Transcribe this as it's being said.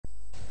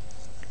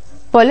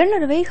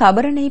பொலன்னறுவை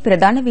ஹபரணை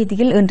பிரதான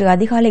வீதியில் இன்று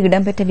அதிகாலை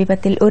இடம்பெற்ற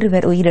விபத்தில்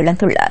ஒருவர்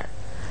உயிரிழந்துள்ளார்.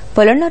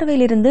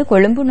 பொலன்னறுவையிலிருந்து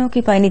கொழும்பு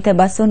நோக்கி பயணித்த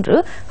பஸ் ஒன்று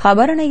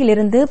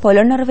ஹபரணையிலிருந்து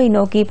பொலன்னறுவை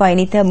நோக்கி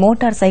பயணித்த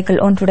மோட்டார்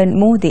சைக்கிள் ஒன்றுடன்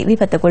மோதி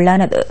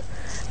விபத்துக்குள்ளானது.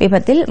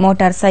 விபத்தில்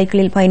மோட்டார்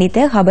சைக்கிளில் பயணித்த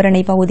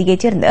ஹபரணை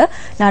பகுதியைச் சேர்ந்த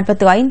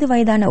 45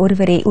 வயதான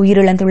ஒருவரே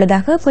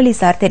உயிரிழந்துள்ளதாக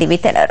போலீசார்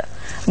தெரிவித்தனர்.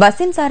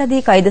 பஸ்ஸின்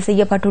சாரதி கைது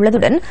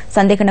செய்யப்பட்டுள்ளதுடன்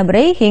சந்தேக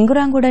நபரை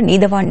ஹிங்குராங்குட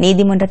நீதவான்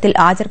நீதிமன்றத்தில்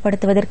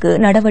ஆஜர்படுத்துவதற்கு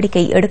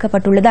நடவடிக்கை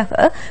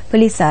எடுக்கப்பட்டுள்ளதாக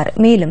போலீசார்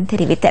மேலும்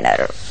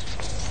தெரிவித்தனர்.